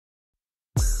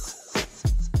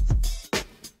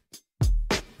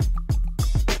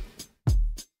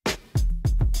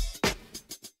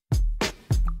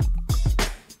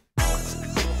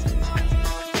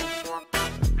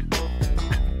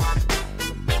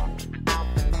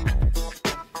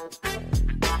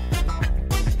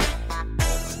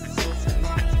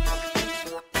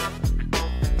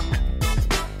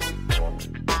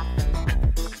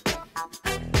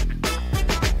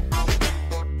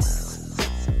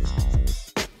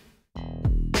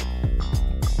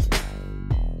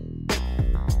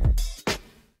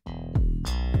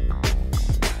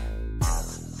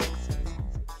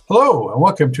Hello, and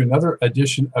welcome to another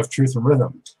edition of Truth and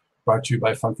Rhythm, brought to you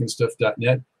by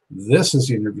FunkingStuff.net. This is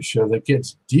the interview show that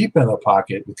gets deep in the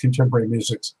pocket with contemporary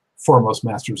music's foremost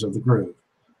masters of the groove.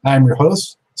 I am your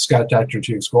host, Scott Dr.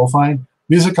 James Goldfine,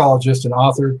 musicologist and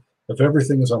author of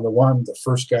Everything is on the One, the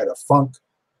First Guide to Funk.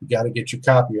 You got to get your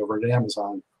copy over at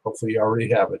Amazon. Hopefully you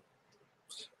already have it.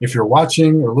 If you're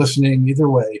watching or listening, either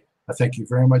way, I thank you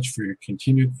very much for your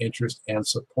continued interest and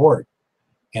support.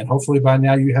 And hopefully by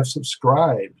now you have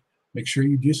subscribed. Make sure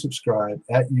you do subscribe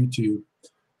at YouTube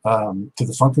to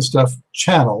the Funk and Stuff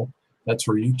channel. That's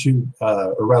where YouTube,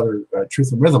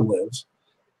 Truth and Rhythm lives.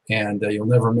 And you'll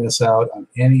never miss out on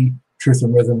any Truth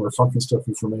and Rhythm or Funk and Stuff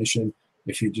information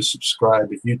if you just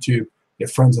subscribe at YouTube. Get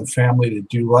friends and family to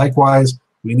do likewise.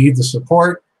 We need the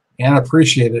support and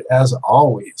appreciate it as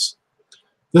always.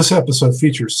 This episode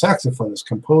features saxophonist,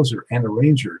 composer, and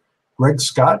arranger Greg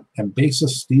Scott and bassist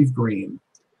Steve Green.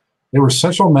 They were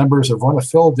central members of one of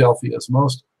Philadelphia's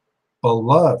most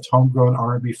beloved homegrown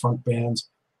R&B funk bands,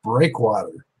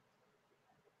 Breakwater.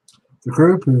 The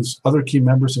group, whose other key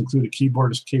members included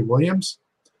keyboardist Kay Williams,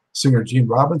 singer Gene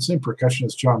Robinson,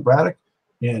 percussionist John Braddock,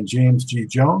 and James G.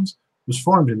 Jones, was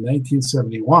formed in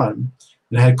 1971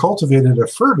 and had cultivated a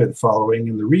fervent following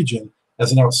in the region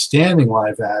as an outstanding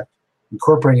live act,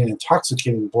 incorporating an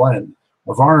intoxicating blend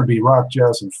of R&B, rock,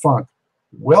 jazz, and funk,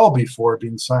 well before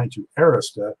being signed to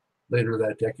Arista later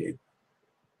that decade.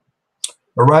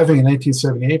 Arriving in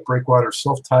 1978, Breakwater's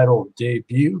self-titled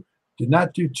debut did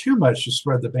not do too much to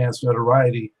spread the band's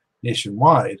notoriety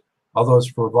nationwide, although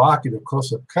its provocative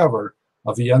close-up cover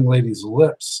of a young lady's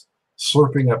lips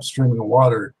slurping up streaming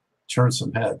water turned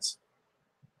some heads.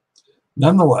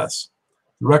 Nonetheless,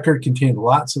 the record contained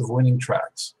lots of winning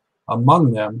tracks.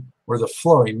 Among them were the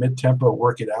flowing mid-tempo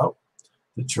Work It Out,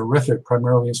 the terrific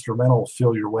primarily instrumental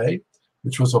Feel Your Way,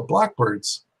 which was in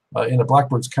a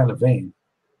Blackbird's kind of vein,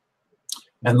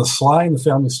 and the Sly and the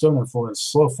Family Stone influenced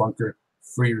slow funker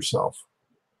Free Yourself.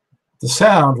 The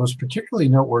sound was particularly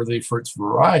noteworthy for its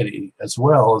variety, as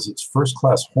well as its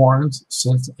first-class horns,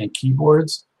 synth, and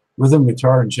keyboards, rhythm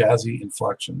guitar, and jazzy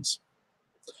inflections.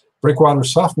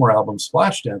 Breakwater's sophomore album,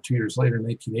 Splashdown, 2 years later in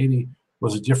 1980,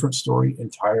 was a different story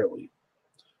entirely.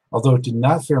 Although it did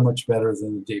not fare much better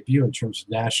than the debut in terms of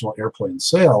national airplay and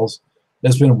sales, it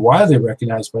has been widely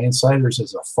recognized by insiders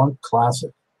as a funk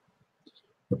classic.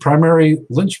 The primary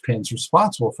linchpins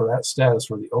responsible for that status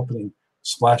were the opening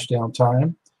Splashdown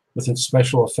time, with its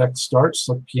special effects start,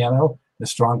 slick piano, and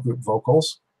strong group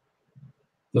vocals.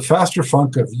 The faster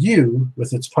funk of You,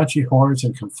 with its punchy horns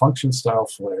and confunction-style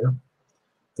flair.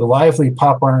 The lively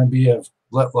pop R&B of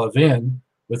Let Love In,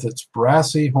 with its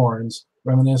brassy horns,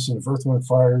 reminiscent of Earth, Wind &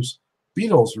 Fire's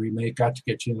Beatles remake, Got to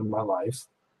Get You Into My Life.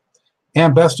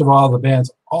 And best of all, the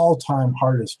band's all-time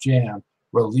hardest jam,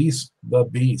 Release the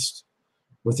Beast,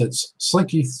 with its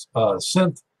slinky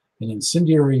synth and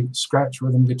incendiary scratch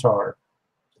rhythm guitar.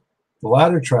 The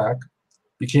latter track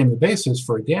became the basis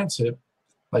for a dance hit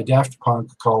by Daft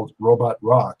Punk called Robot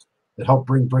Rock that helped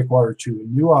bring Breakwater to a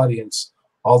new audience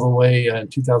all the way in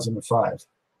 2005.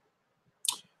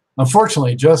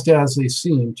 Unfortunately, just as they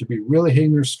seemed to be really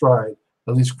hitting their stride,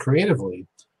 at least creatively,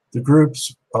 the group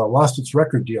lost its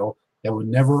record deal and would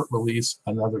never release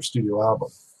another studio album.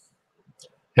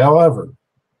 However,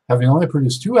 having only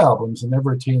produced 2 albums and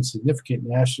never attained significant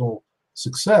national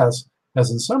success has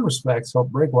in some respects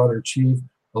helped Breakwater achieve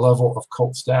a level of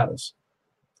cult status.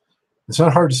 It's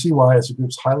not hard to see why, as the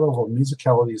group's high level of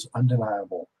musicality is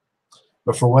undeniable.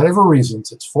 But for whatever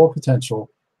reasons, its full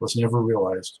potential was never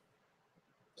realized.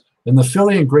 In the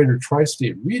Philly and greater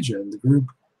tri-state region, the group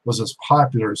was as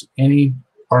popular as any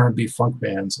R&B funk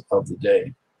bands of the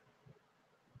day.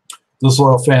 Those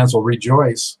loyal fans will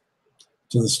rejoice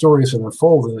to the stories that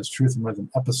unfold in this Truth and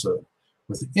Rhythm episode,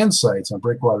 with insights on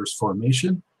Breakwater's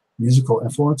formation, musical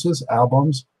influences,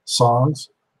 albums, songs,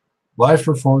 live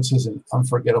performances, and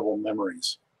unforgettable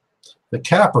memories. The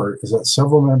capper is that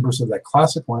several members of that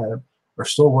classic lineup are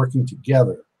still working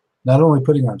together, not only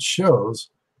putting on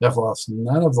shows that have lost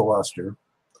none of the luster,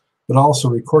 but also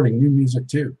recording new music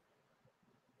too.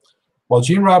 While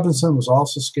Gene Robinson was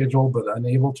also scheduled but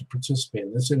unable to participate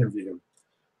in this interview,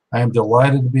 I am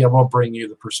delighted to be able to bring you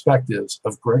the perspectives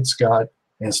of Greg Scott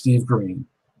and Steve Green.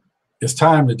 It's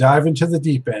time to dive into the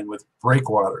deep end with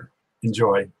Breakwater.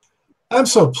 Enjoy. I'm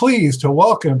so pleased to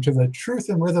welcome to the Truth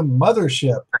and Rhythm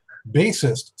mothership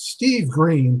bassist Steve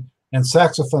Green and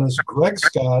saxophonist Greg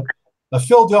Scott of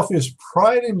Philadelphia's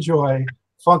pride and joy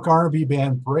funk R&B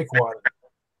band Breakwater.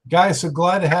 Guys, so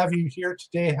glad to have you here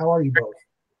today. How are you both?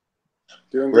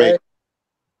 Doing great.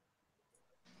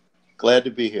 Glad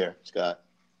to be here, Scott.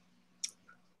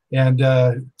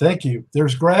 And thank you.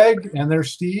 There's Greg and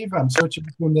there's Steve. I'm switching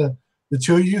between the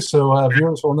two of you so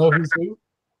viewers will know who's who.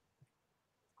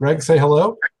 Greg, say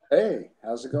hello. Hey,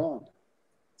 how's it going?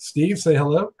 Steve, say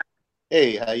hello.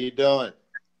 Hey, how you doing?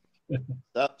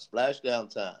 Up, splashdown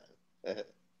time.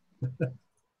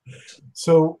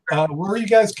 So where are you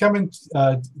guys coming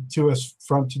to us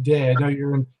from today? I know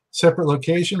you're in separate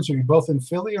locations. Are you both in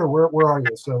Philly or where are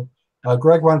you? So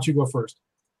Greg, why don't you go first?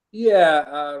 Yeah,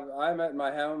 I'm at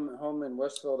my home in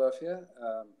West Philadelphia,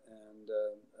 and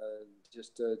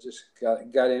just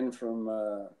got in from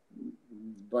a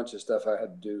bunch of stuff I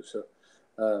had to do. So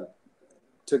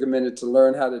took a minute to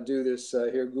learn how to do this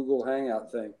here Google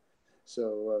Hangout thing.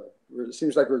 So it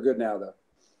seems like we're good now, though.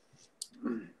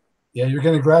 Yeah, you're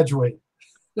going to graduate.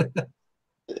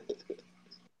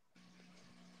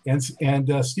 And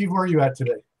Steve, where are you at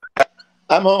today?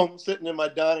 I'm home, sitting in my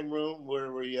dining room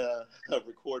where we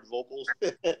record vocals.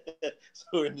 So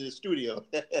we're in the studio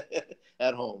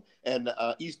at home, and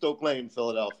East Oak Lane,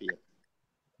 Philadelphia.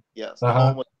 Yes, the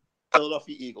home of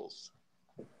Philadelphia Eagles.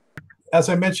 As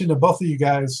I mentioned to both of you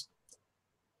guys,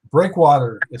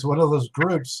 Breakwater is one of those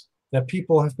groups that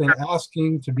people have been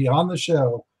asking to be on the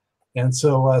show, and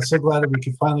so glad that we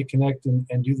could finally connect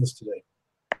and do this today.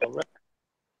 All right.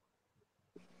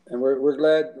 And we're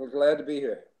glad to be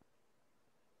here.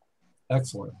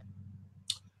 Excellent.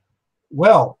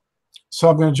 Well, so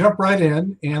I'm going to jump right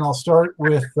in, and I'll start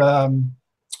with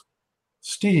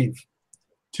Steve.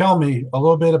 Tell me a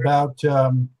little bit about,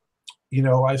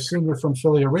 I assume you're from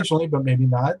Philly originally, but maybe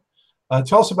not.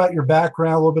 Tell us about your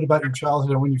background, a little bit about your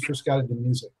childhood and when you first got into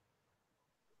music.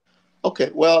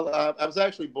 Okay, well, I was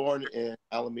actually born in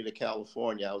Alameda,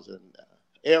 California. I was an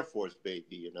Air Force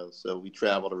baby, so we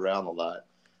traveled around a lot.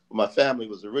 My family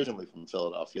was originally from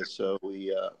Philadelphia, so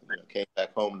we came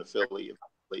back home to Philly,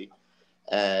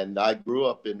 and I grew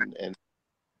up in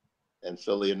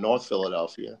Philly, in North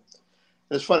Philadelphia.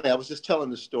 And it's funny, I was just telling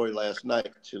this story last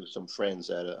night to some friends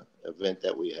at an event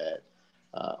that we had.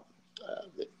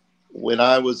 When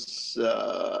I was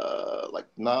like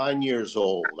 9 years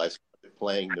old, I started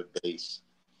playing the bass,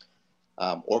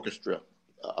 orchestra,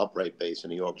 upright bass in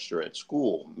the orchestra at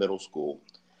school, middle school.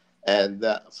 And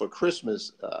for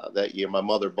Christmas that year, my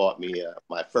mother bought me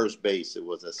my first bass. It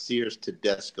was a Sears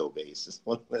Tedesco bass.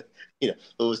 It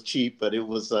was cheap, but it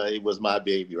was my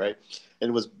baby, right?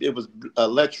 And it was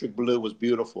electric blue. It was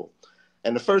beautiful.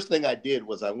 And the first thing I did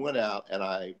was I went out and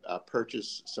I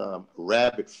purchased some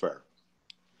rabbit fur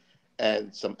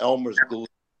and some Elmer's glue,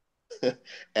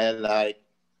 and I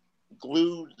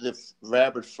glued the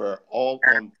rabbit fur all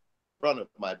on front of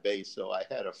my bass, so I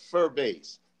had a fur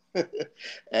bass.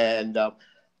 And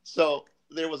so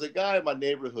there was a guy in my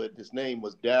neighborhood. His name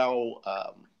was Darryl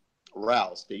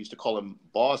Rouse. They used to call him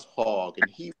Boss Hog, and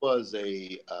he was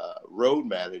a road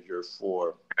manager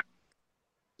for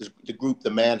the group, the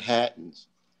Manhattans.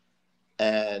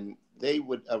 And they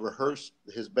would rehearse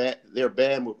his band. Their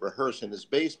band would rehearse in his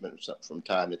basement from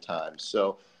time to time.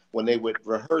 So when they would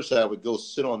rehearse, I would go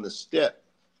sit on the step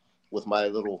with my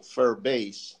little fur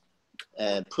bass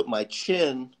and put my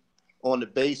chin on the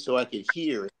bass so I could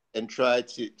hear it and try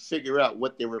to figure out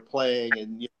what they were playing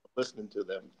and listening to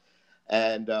them.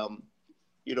 And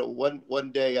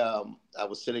one day I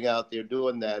was sitting out there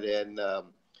doing that, and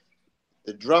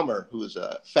the drummer, who's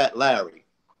Fat Larry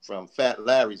from Fat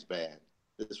Larry's band.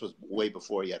 This was way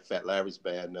before he had Fat Larry's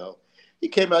band. No, he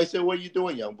came out. He said, "What are you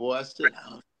doing, young boy?" I said,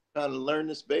 "I'm trying to learn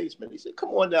this bass, man." He said, "Come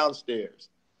on downstairs."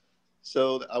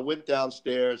 So I went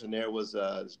downstairs, and there was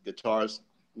this guitarist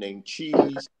named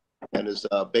Cheese and his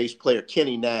bass player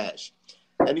Kenny Nash.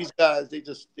 And these guys, they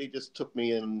just took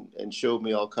me in and showed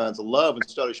me all kinds of love and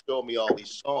started showing me all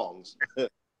these songs.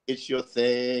 It's Your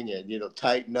Thing, and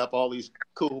Tighten Up, all these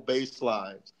cool bass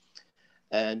lines.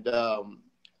 And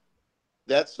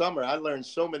that summer, I learned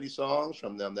so many songs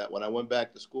from them that when I went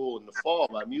back to school in the fall,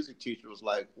 my music teacher was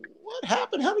like, "What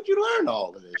happened? How did you learn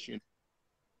all of this?"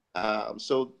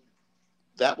 So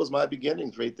that was my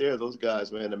beginnings right there. Those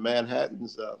guys, man, the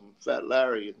Manhattans, Fat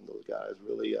Larry, and those guys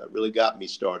really got me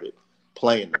started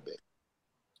playing the bass.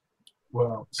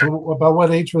 Wow. So about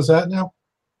what age was that now?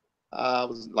 I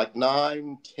was like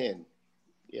 9, 10.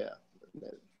 Yeah,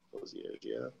 those years,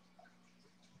 yeah.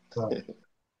 Wow.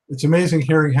 It's amazing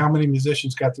hearing how many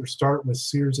musicians got their start with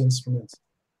Sears instruments.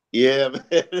 Yeah,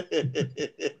 man.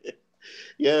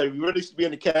 Yeah, you really used to be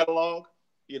in the catalog,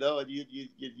 and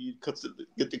you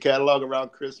get the catalog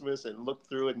around Christmas and look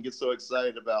through it and get so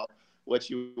excited about what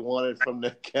you wanted from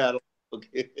the catalog.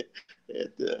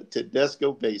 At the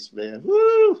Tedesco bass, man.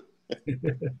 Woo!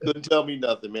 Couldn't tell me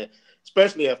nothing, man.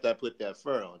 Especially after I put that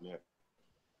fur on there.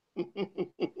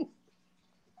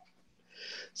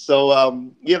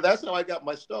 So yeah, that's how I got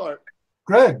my start.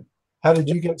 Greg, how did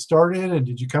you get started, and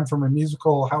did you come from a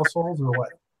musical household or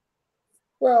what?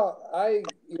 Well, I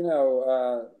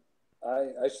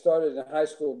started in high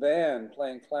school band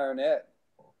playing clarinet,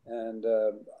 and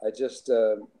I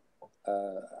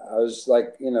was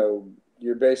like,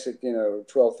 your basic, 12,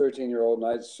 13-year-old, and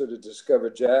I sort of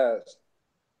discovered jazz.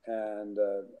 And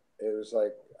it was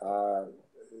like, I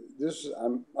was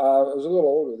a little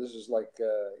older. This is like,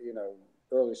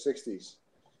 early 60s.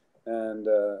 And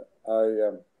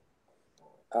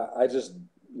I just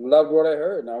loved what I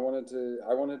heard, and I wanted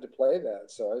to play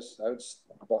that. So I would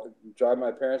drive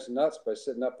my parents nuts by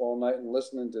sitting up all night and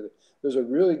listening to. There's a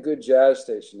really good jazz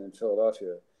station in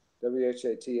Philadelphia,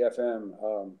 WHAT FM.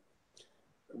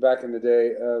 Back in the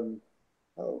day,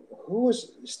 who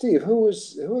was Steve? Who were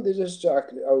the disc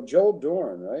jockey? Oh, Joel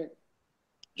Dorn, right?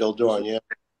 Joel Dorn, yeah.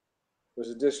 Was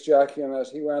a disc jockey on us.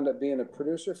 He wound up being a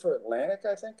producer for Atlantic,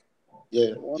 I think.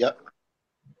 Yeah, yep.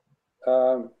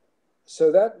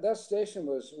 So that station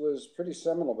was pretty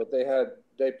seminal, but they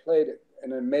played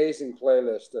an amazing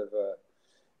playlist of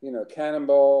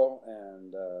Cannonball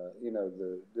and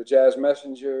the Jazz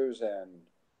Messengers, and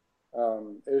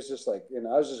it was just like,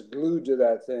 I was just glued to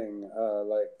that thing,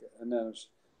 and then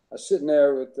I was sitting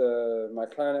there with my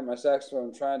clarinet, my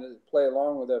saxophone, trying to play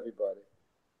along with everybody,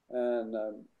 and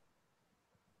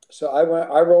so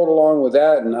I rolled along with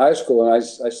that in high school, and I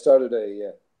started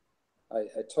I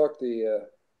talked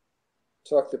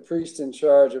the priest in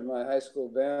charge of my high school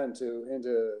band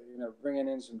into bringing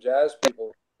in some jazz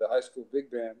people, the high school big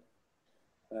band.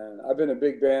 And I've been a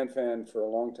big band fan for a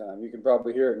long time. You can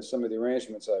probably hear it in some of the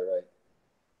arrangements I write.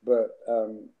 But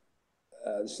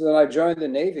so then I joined the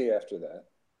Navy after that,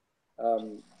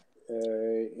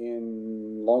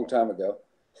 in long time ago,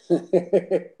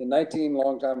 in 19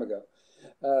 long time ago,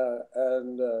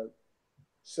 and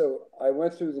so I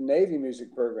went through the Navy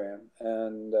music program,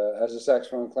 and as a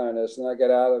saxophone clarinetist, and I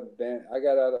got out of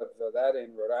that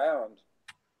in Rhode Island,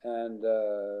 and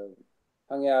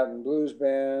hung out in blues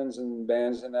bands and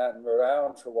bands in Rhode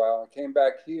Island for a while, and came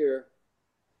back here,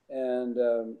 and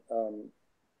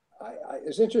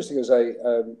it's interesting because I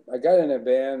got in a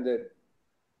band that,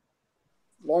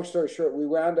 long story short, we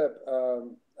wound up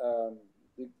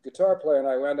the guitar player and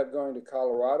I wound up going to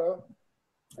Colorado.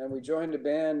 And we joined a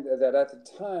band that at the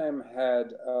time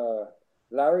had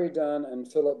Larry Dunn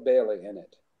and Philip Bailey in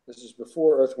it. This is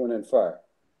before Earth, Wind, and Fire.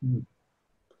 Mm.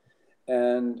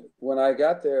 And when I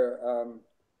got there,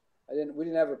 we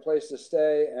didn't have a place to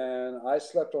stay, and I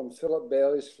slept on Philip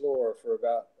Bailey's floor for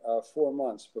about 4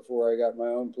 months before I got my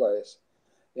own place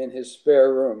in his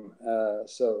spare room.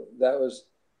 So that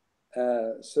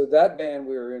band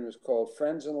we were in was called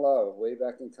Friends in Love, way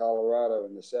back in Colorado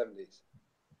in the 70s.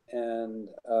 And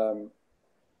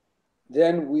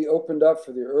then we opened up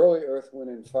for the early Earth, Wind,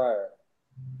 and Fire,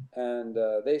 and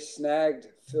they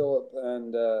snagged Philip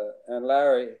and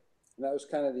Larry, and that was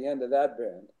kind of the end of that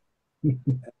band.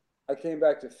 I came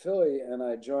back to Philly, and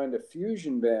I joined a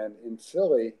fusion band in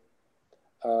Philly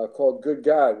called Good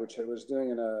God, which was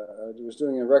doing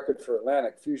a record for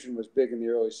Atlantic. Fusion was big in the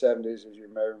early 70s, as you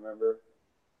may remember.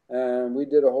 And we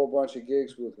did a whole bunch of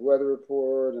gigs with Weather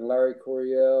Report and Larry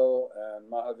Coryell and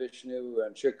Mahavishnu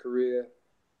and Chick Corea.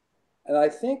 And I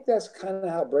think that's kind of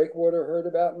how Breakwater heard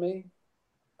about me,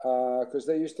 because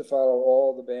they used to follow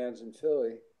all the bands in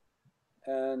Philly.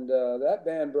 And that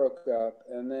band broke up.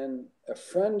 And then a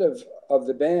friend of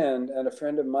the band and a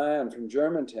friend of mine from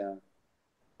Germantown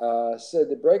said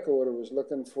that Breakwater was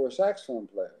looking for a saxophone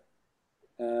player.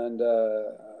 And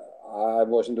I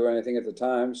wasn't doing anything at the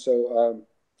time. So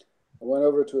I went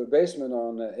over to a basement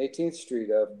on 18th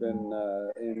Street up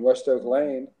in West Oak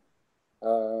Lane,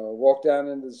 walked down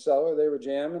into the cellar. They were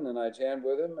jamming, and I jammed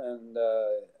with them, and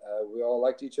we all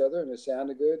liked each other, and it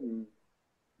sounded good. And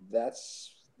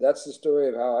that's the story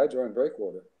of how I joined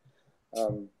Breakwater.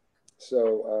 Then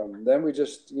we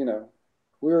just,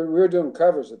 we were doing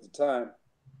covers at the time,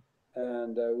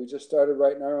 and we just started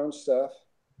writing our own stuff.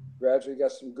 Gradually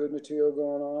got some good material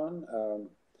going on.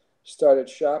 Started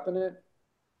shopping it.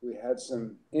 We had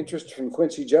some interest from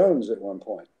Quincy Jones at one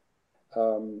point.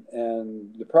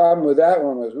 And the problem with that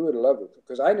one was we would have loved it,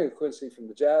 because I knew Quincy from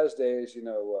the jazz days,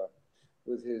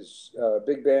 with his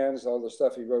big bands, all the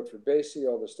stuff he wrote for Basie,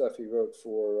 all the stuff he wrote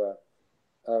for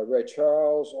Ray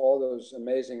Charles, all those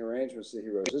amazing arrangements that he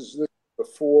wrote. This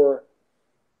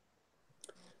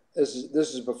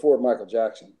is before Michael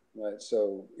Jackson, right?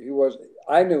 So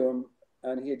I knew him,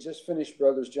 and he had just finished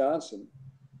Brothers Johnson.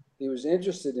 He was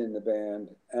interested in the band,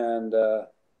 and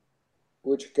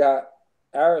which got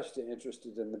Arista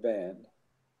interested in the band.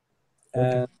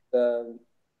 Okay. And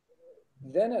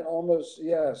then it almost,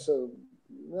 yeah. So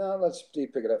now let's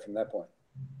pick it up from that point.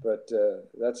 But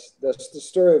that's the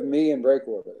story of me and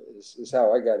Breakwater is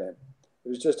how I got in. It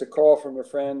was just a call from a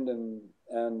friend,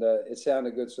 and it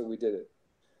sounded good, so we did it.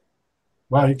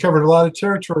 Wow, you covered a lot of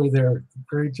territory there.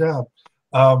 Great job.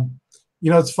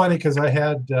 It's funny because I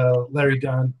had Larry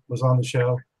Dunn was on the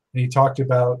show, and he talked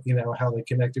about how they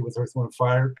connected with Earth, Wind,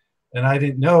 Fire, and I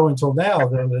didn't know until now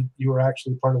that you were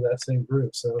actually part of that same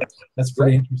group. So that's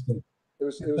pretty interesting. It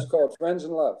was called Friends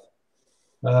in Love.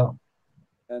 Oh.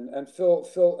 And Phil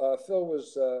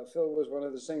was one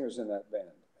of the singers in that band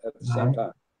at the same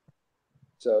time.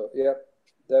 So yeah,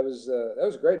 that was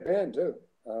a great band too.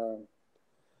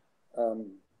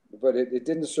 But it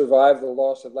didn't survive the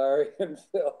loss of Larry and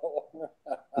Phil.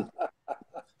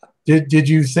 Did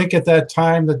you think at that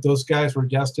time that those guys were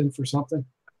destined for something?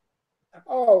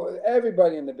 Oh,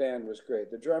 everybody in the band was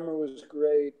great. The drummer was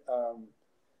great.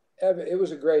 It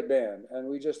was a great band, and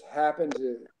we just happened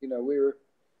to, we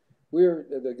were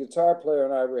the guitar player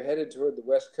and I were headed toward the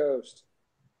West Coast,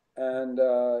 and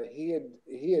he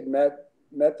had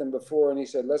met them before, and he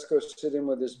said, "Let's go sit in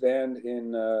with this band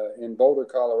in Boulder,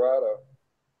 Colorado."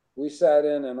 We sat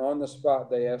in, and on the spot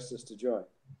they asked us to join.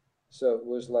 So it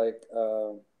was like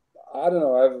I don't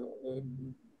know. I've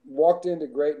walked into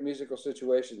great musical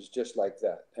situations just like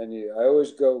that, and I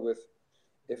always go with,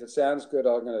 if it sounds good,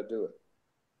 I'm going to do it.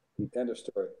 End of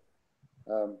story.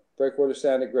 Breakwater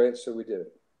sounded great, so we did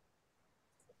it.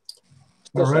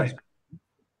 All right.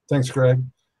 Thanks, Greg.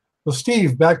 Well,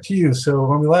 Steve, back to you. So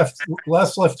when we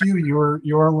last left you, you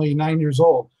were only 9 years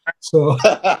old. So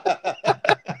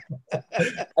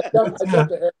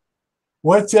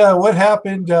what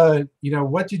happened?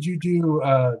 What did you do?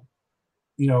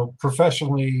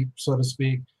 Professionally, so to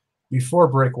speak, before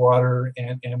Breakwater,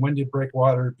 and when did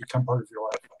Breakwater become part of your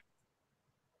life?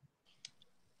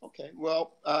 Okay,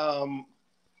 well,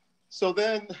 so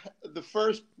then the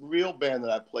first real band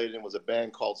that I played in was a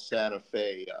band called Santa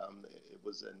Fe. It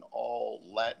was an all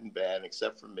Latin band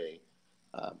except for me.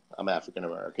 I'm African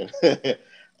American,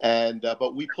 and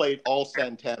but we played all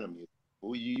Santana music.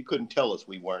 You couldn't tell us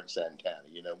we weren't Santana.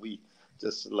 We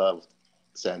just loved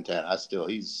Santana.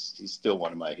 He's still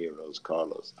one of my heroes,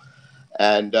 Carlos.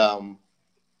 And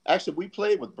actually, we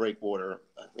played with Breakwater,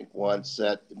 I think, once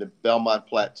at the Belmont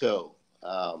Plateau.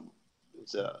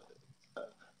 It's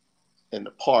in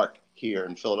the park here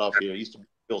in Philadelphia. There used to be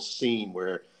a real scene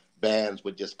where bands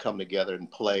would just come together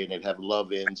and play, and they'd have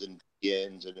love-ins and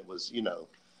begins, and it was,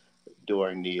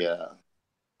 during the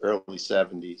early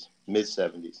 70s,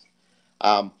 mid-70s.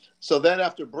 So then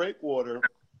after Breakwater,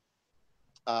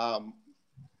 I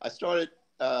started,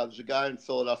 there's a guy in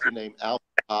Philadelphia named Alfie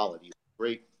Collett. He's a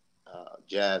great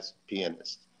jazz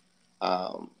pianist.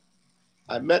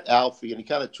 I met Alfie, and he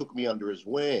kind of took me under his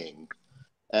wing,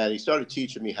 and he started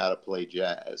teaching me how to play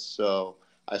jazz. So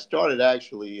I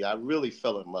really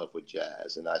fell in love with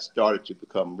jazz, and I started to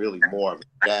become really more of a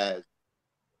jazz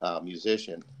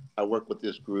musician. I worked with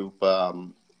this group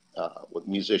with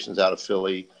musicians out of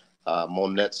Philly,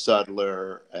 Monette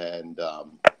Sudler and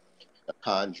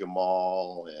Khan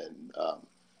Jamal, and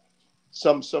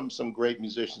some great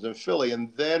musicians in Philly.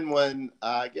 And then when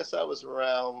I guess I was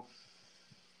around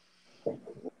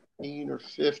 14 or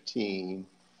 15,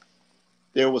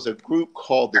 there was a group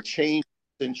called the Change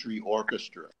Century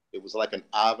Orchestra. It was like an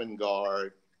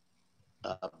avant-garde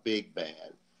big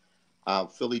band.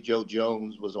 Philly Joe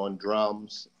Jones was on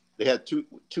drums. They had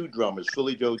two drummers,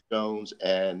 Philly Joe Jones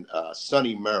and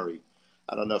Sonny Murray.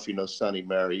 I don't know if you know Sonny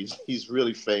Murray. He's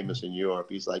really famous in Europe.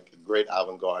 He's like a great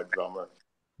avant-garde drummer.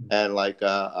 And like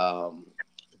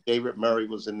David Murray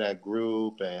was in that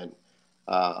group, and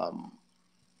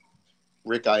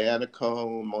Rick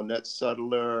Iannacone, Monette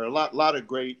Sudler, a lot of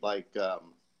great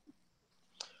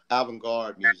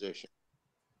avant-garde musicians.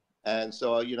 And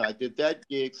so I did that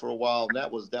gig for a while, and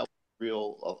that was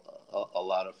real a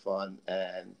lot of fun.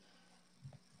 And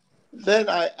then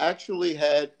I actually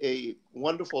had a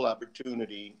wonderful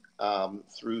opportunity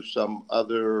through some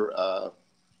other.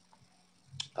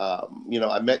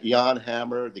 I met Jan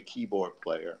Hammer, the keyboard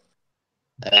player,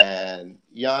 and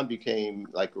Jan became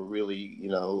like a really,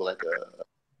 like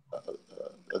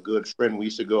a good friend. We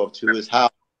used to go up to his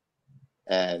house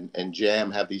and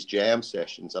have these jam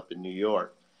sessions up in New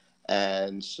York.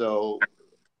 And so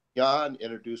Jan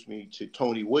introduced me to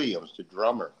Tony Williams, the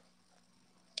drummer.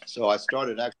 So I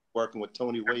started actually working with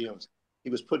Tony Williams. He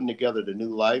was putting together the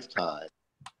New Lifetime.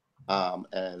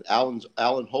 And Alan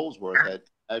Holdsworth had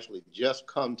actually just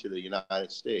come to the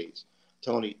United States.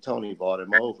 Tony brought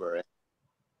him over. And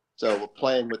so we're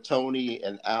playing with Tony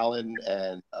and Alan,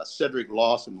 and Cedric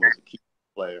Lawson was a key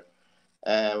player.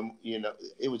 And, you know,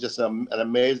 it was just an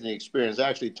amazing experience.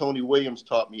 Actually, Tony Williams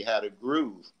taught me how to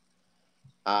groove.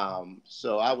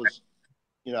 So I was,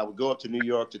 you know, I would go up to New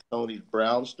York to Tony's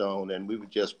Brownstone, and we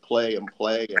would just play and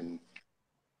play,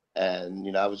 and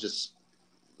you know, I was just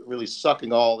really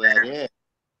sucking all that in.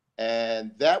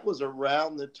 And that was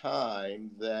around the time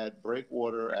that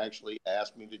Breakwater actually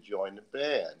asked me to join the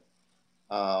band.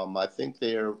 I think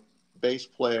their bass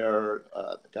player,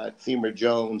 the guy Themer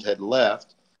Jones, had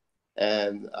left,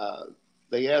 and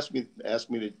they asked me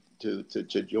to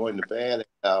join the band.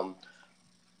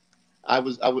 I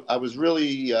was really,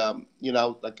 you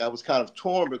know, like I was kind of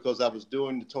torn because I was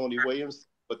doing the Tony Williams.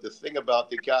 But the thing about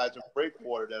the guys in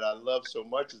Breakwater that I love so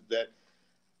much is that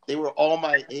they were all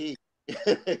my age,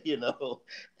 you know,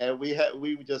 and we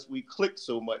clicked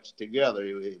so much together.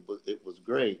 It was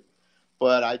great.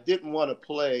 But I didn't want to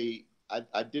play.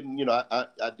 I didn't, you know,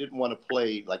 I didn't want to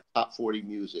play like top 40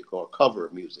 music or cover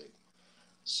music.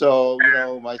 So, you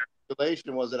know, my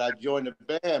stipulation was that I joined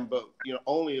the band, but, you know,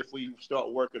 only if we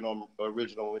start working on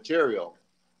original material,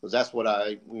 because that's what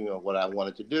what I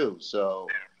wanted to do. So,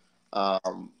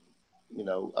 um, you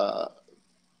know,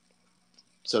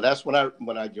 so that's when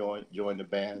I joined the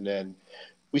band, and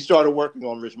we started working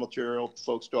on original material.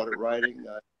 Folks started writing,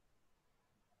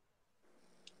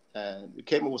 and we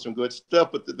came up with some good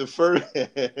stuff. But the first,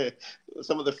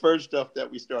 some of the first stuff that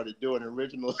we started doing,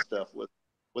 original stuff,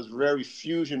 was very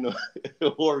fusion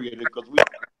oriented because we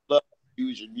love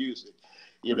fusion music.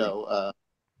 You know,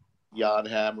 Jan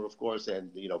Hammer, of course, and,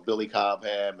 you know, Billy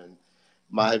Cobham and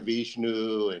Mai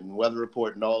Vishnu and Weather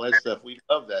Report and all that stuff. We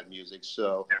love that music.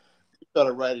 So we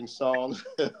started writing songs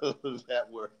that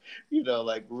were, you know,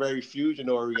 like very fusion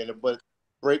oriented. But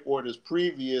Breakwater's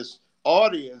previous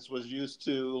audience was used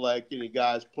to, like, you know,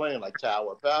 guys playing like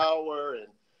Tower Power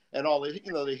and all the,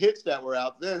 you know, the hits that were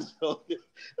out then. So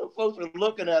folks were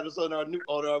looking at us on our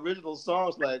original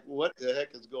songs like, what the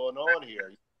heck is going on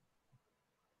here?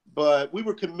 But we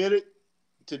were committed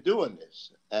to doing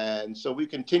this, and so we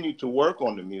continued to work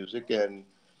on the music and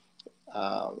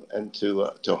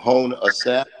to hone a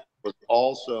sound was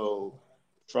also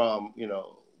from, you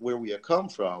know, where we had come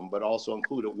from, but also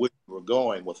included where we were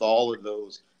going with all of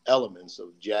those elements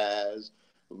of jazz,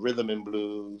 rhythm and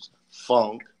blues,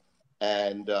 funk,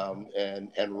 and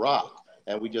rock,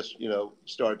 and we just, you know,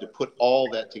 started to put all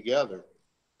that together.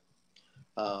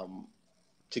 Um,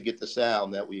 to get the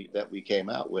sound that we came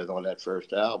out with on that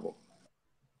first album.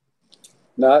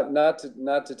 Not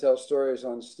to tell stories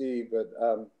on Steve, but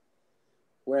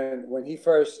when he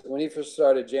first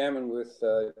started jamming with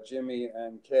Jimmy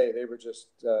and Kay, they were just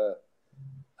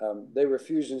they were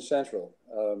fusion central.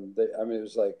 I mean, it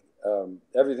was like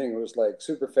everything was like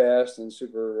super fast and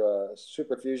super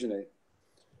fusiony,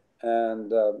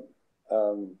 and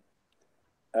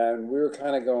and we were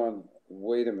kind of going,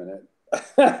 wait a minute.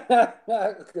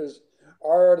 Because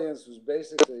our audience was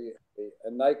basically a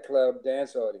nightclub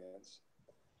dance audience,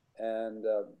 and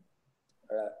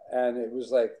it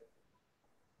was like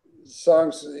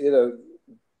songs, you know,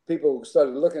 people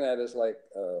started looking at us like,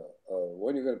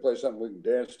 when are you going to play something we can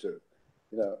dance to,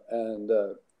 you know, and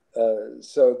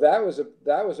so that was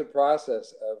a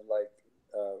process of like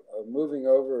of moving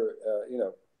over, you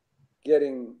know,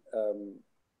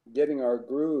 getting our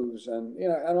grooves, and, you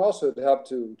know, and also to help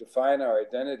to define our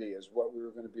identity as what we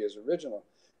were going to be as original,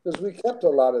 because we kept a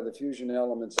lot of the fusion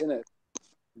elements in it,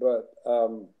 but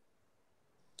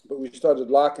we started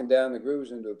locking down the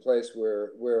grooves into a place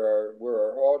where our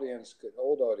old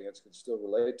audience could still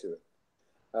relate to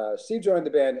it. Steve joined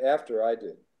the band after I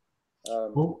did.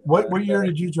 Well, what year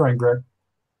did you join, Greg?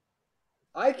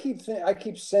 I keep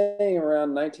saying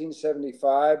around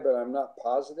 1975, but I'm not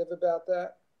positive about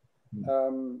that.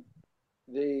 Um,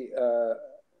 the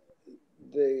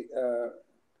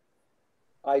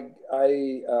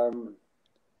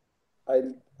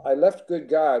I left Good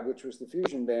God, which was the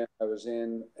fusion band I was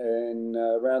in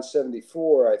around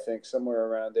 74, I think, somewhere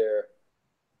around there,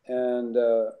 and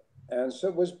so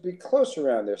it was be close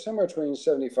around there, somewhere between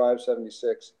 75,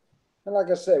 76. And like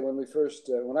I say, when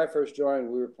I first joined,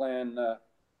 we were playing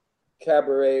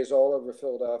cabarets all over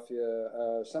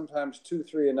Philadelphia, sometimes 2,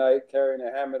 3 a night, carrying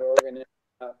a Hammond organ in.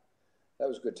 That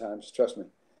was good times, trust me.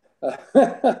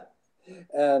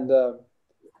 And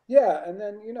yeah, and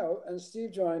then, you know, and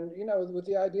Steve joined, you know, with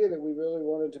the idea that we really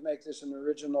wanted to make this an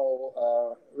original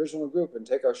group and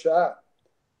take our shot.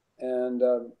 And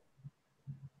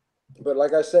but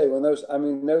like I say, when those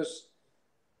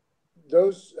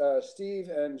Steve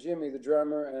and Jimmy, the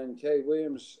drummer, and Kay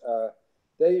Williams,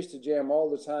 they used to jam all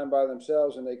the time by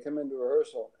themselves, and they come into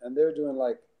rehearsal and they're doing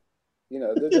like, you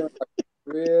know, they're doing like,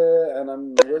 yeah,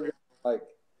 and we're like,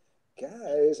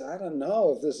 guys, I don't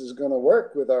know if this is going to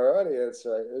work with our audience.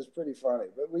 Right? It was pretty funny,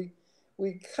 but we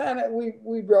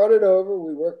brought it over.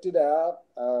 We worked it out.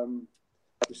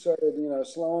 We started,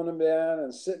 slowing them down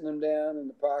and sitting them down in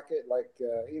the pocket, like,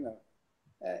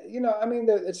 I mean,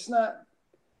 it's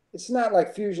not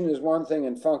like fusion is one thing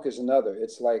and funk is another.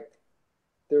 It's like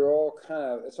they're all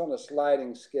it's on a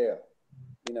sliding scale,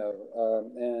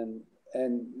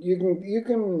 and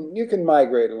you can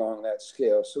migrate along that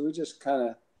scale. So we just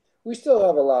we still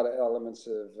have a lot of elements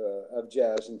of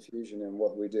jazz and fusion in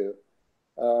what we do.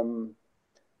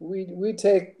 We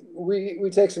take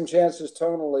some chances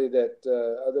tonally that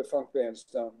other funk bands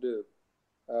don't do,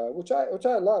 which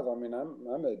I love. I mean,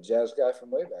 I'm a jazz guy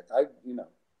from way back. I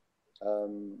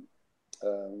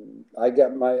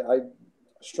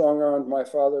strong-armed my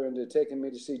father into taking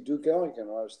me to see Duke Ellington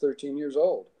when I was 13 years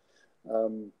old.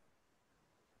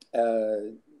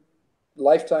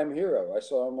 Lifetime hero. I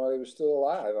saw him while he was still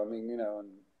alive. I mean, and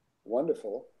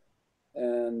wonderful.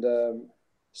 And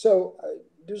so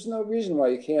there's no reason why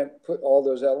you can't put all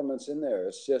those elements in there.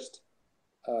 It's just,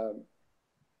 I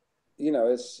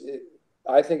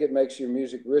think it makes your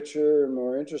music richer and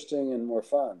more interesting and more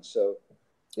fun. So,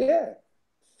 yeah.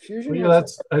 Fusion. Well,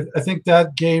 yeah, I think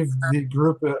that gave the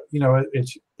group,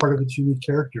 it's part of its unique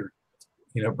character,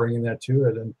 bringing that to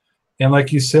it. And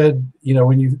like you said,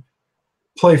 when you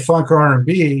play funk or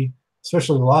R&B,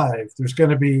 especially live, there's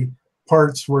going to be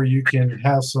parts where you can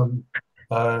have some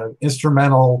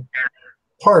instrumental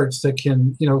parts that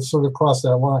can, sort of cross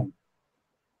that line.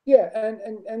 Yeah,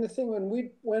 and the thing when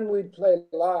we'd play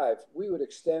live, we would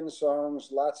extend songs,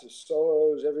 lots of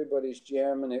solos, everybody's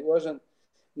jamming. It wasn't,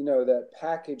 that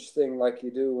package thing like you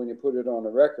do when you put it on a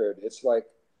record. It's like,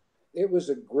 it was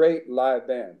a great live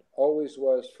band. Always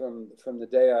was from the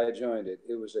day I joined it.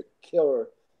 It was a killer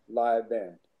live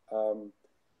band.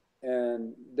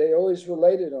 And they always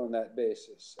related on that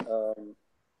basis.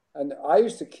 And I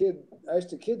used to kid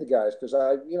the guys because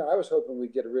I was hoping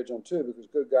we'd get original too, because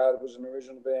Good God was an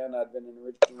original band. I'd been in an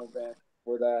original band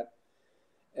before that.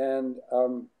 And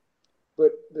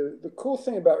but the cool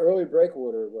thing about early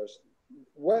Breakwater was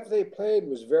what they played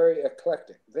was very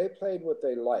eclectic. They played what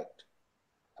they liked,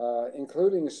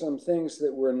 including some things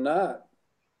that were not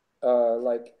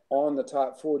like on the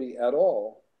top 40 at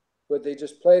all, but they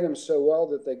just played them so well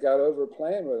that they got over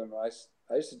playing with them.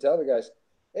 I used to tell the guys,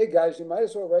 hey guys, you might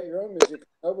as well write your own music.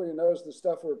 Nobody knows the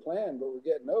stuff we're playing, but we're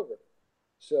getting over.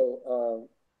 So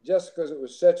just because it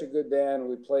was such a good band,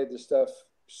 we played the stuff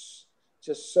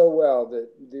just so well that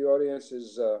the audience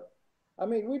is,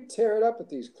 we'd tear it up at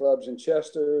these clubs in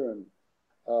Chester and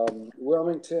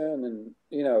Wilmington, and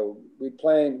we'd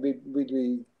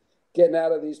be getting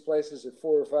out of these places at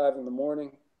 4 or 5 in the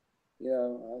morning.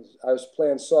 I was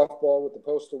playing softball with the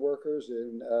postal workers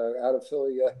out of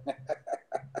Philly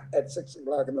at 6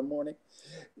 o'clock in the morning.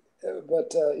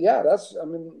 But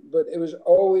but it was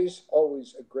always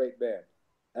a great band,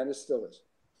 and it still is.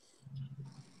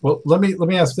 Well, let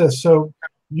me ask this. So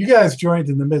you guys joined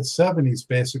in the mid-'70s,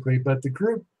 basically, but the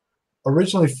group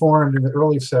originally formed in the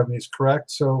early '70s,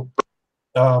 correct? So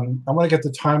I want to get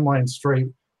the timeline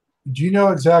straight. Do you know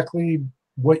exactly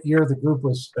what year the group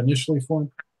was initially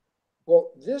formed?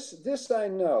 Well, this I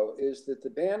know is that the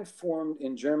band formed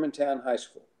in Germantown High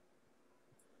School.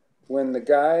 When the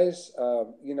guys,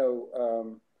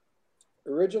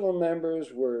 original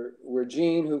members were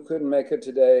Gene, who couldn't make it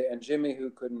today, and Jimmy, who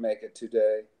couldn't make it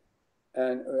today.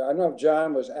 And I don't know if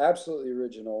John was absolutely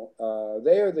original.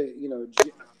 They are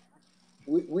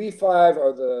we 5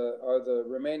 are the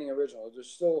remaining originals. There's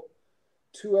still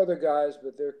 2 other guys,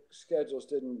 but their schedules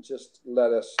didn't just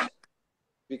let us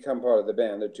become part of the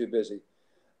band. They're too busy.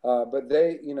 But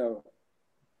they,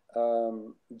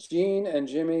 Gene and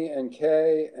Jimmy and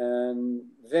Kay and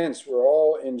Vince were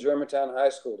all in Germantown High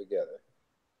School together.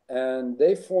 And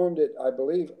they formed it, I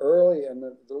believe, early. And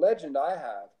the legend I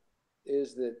have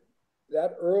is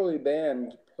that early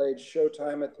band played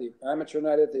Showtime at the Amateur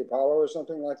Night at the Apollo or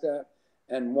something like that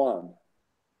and won.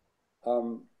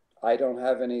 I don't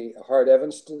have any hard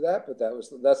evidence to that, but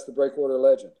that's the Breakwater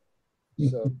legend.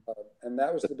 So, and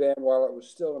that was the band while it was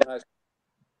still in high school.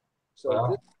 So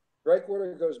wow.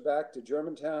 Breakwater goes back to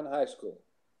Germantown High School,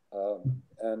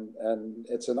 and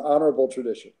it's an honorable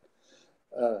tradition.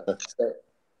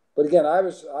 But again,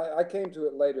 I came to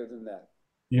it later than that.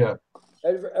 Yeah.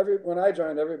 When I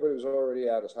joined, everybody was already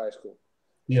out of high school.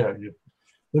 Yeah.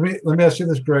 Let me ask you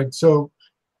this, Greg. So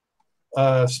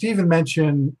Stephen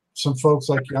mentioned some folks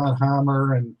like Jan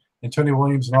Hammer and Tony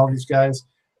Williams and all these guys.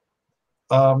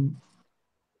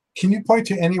 Can you point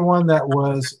to anyone that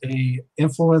was a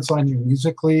influence on you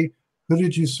musically? Who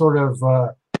did you sort of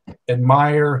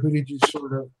admire? Who did you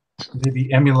sort of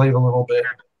maybe emulate a little bit?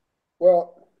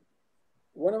 Well,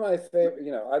 one of my favorite,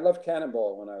 I loved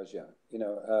Cannonball when I was young.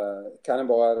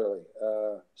 Cannonball Adderley,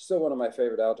 still one of my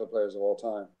favorite alto players of all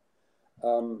time.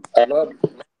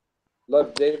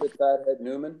 Love David Fathead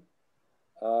Newman,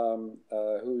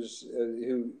 who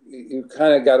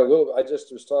kind of got a little. I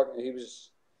just was talking. He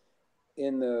was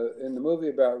in the movie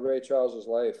about Ray Charles's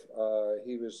life.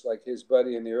 He was like his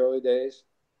buddy in the early days.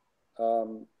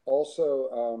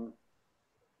 Also,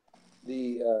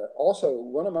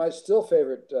 one of my still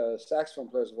favorite saxophone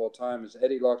players of all time is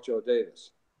Eddie Lockjaw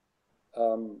Davis.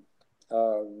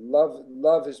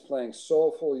 Love his playing,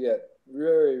 soulful yet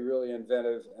really, really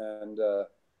inventive,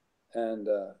 and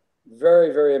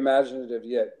very, very imaginative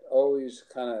yet always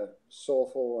kind of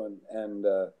soulful and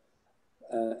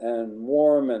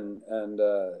warm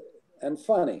and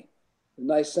funny,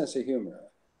 nice sense of humor,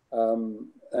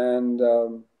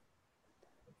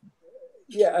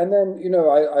 yeah, and then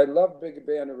I loved big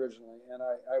band originally, and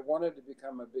I wanted to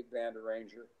become a big band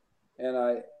arranger, and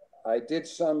I did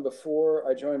some before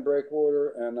I joined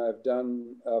Breakwater, and I've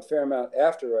done a fair amount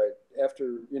after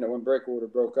when Breakwater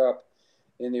broke up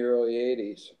in the early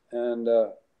 '80s, and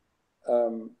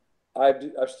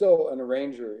I'm still an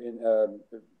arranger.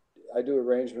 I do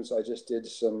arrangements. I just did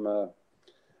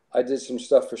I did some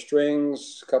stuff for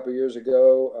strings a couple years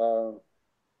ago.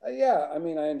 Yeah, I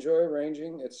mean, I enjoy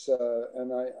arranging.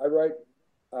 And I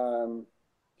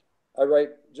write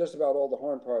just about all the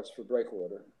horn parts for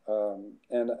Breakwater,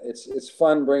 and it's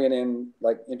fun bringing in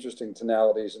like interesting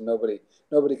tonalities, and nobody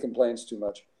complains too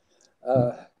much.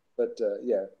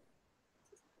 Yeah.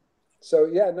 So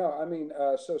yeah, no, I mean,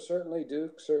 so certainly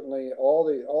Duke, certainly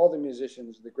all the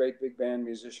musicians, the great big band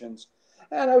musicians,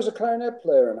 and I was a clarinet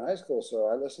player in high school, so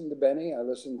I listened to Benny, I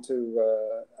listened to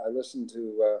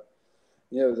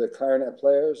the clarinet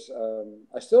players.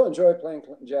 I still enjoy playing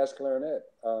jazz clarinet.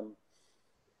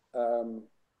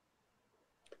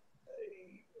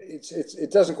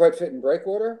 It doesn't quite fit in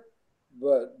Breakwater,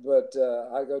 but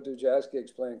I go do jazz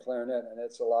gigs playing clarinet, and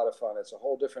it's a lot of fun. It's a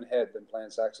whole different head than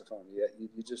playing saxophone.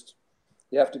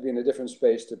 You have to be in a different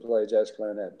space to play jazz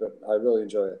clarinet, but I really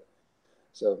enjoy it.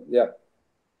 So yeah.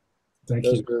 Thank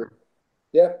you.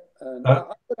 Yeah, and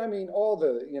I mean all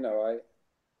the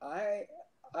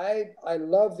I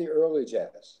love the early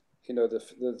jazz.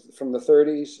 From the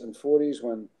 30s and 40s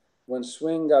when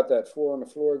swing got that 4 on the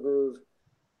floor groove.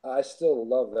 I still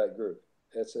love that groove.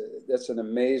 That's an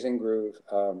amazing groove.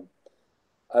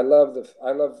 I love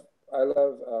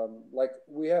like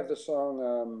we have the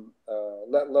song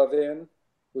 "Let Love In,"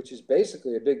 which is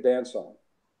basically a big band song,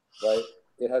 right?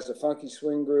 It has a funky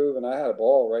swing groove, and I had a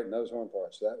ball writing those horn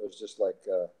parts. That was just like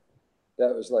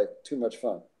too much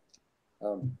fun.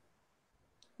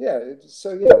 Yeah,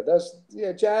 so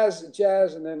yeah, jazz,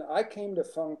 and then I came to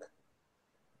funk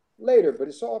later, but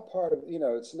it's all part of,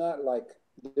 it's not like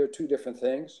they're two different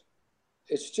things.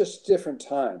 It's just different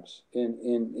times in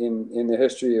the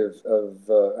history of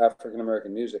African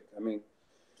American music. I mean,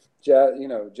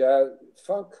 jazz,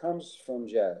 funk comes from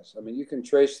jazz. I mean, you can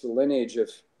trace the lineage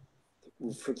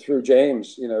through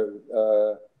James,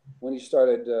 when he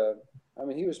started, I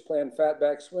mean, he was playing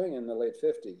fatback swing in the late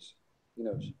 50s,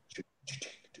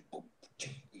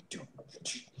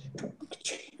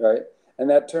 right? And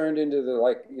that turned into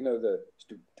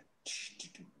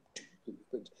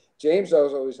James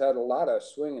always had a lot of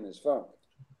swing in his funk.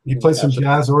 He played some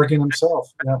jazz organ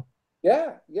himself.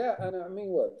 Yeah. Yeah. And I mean,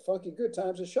 what? Funky Good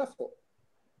Times a Shuffle,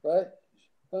 right?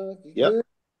 Funky Yep.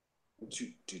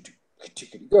 Good.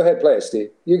 Go ahead, play it,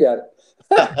 Steve. You got it.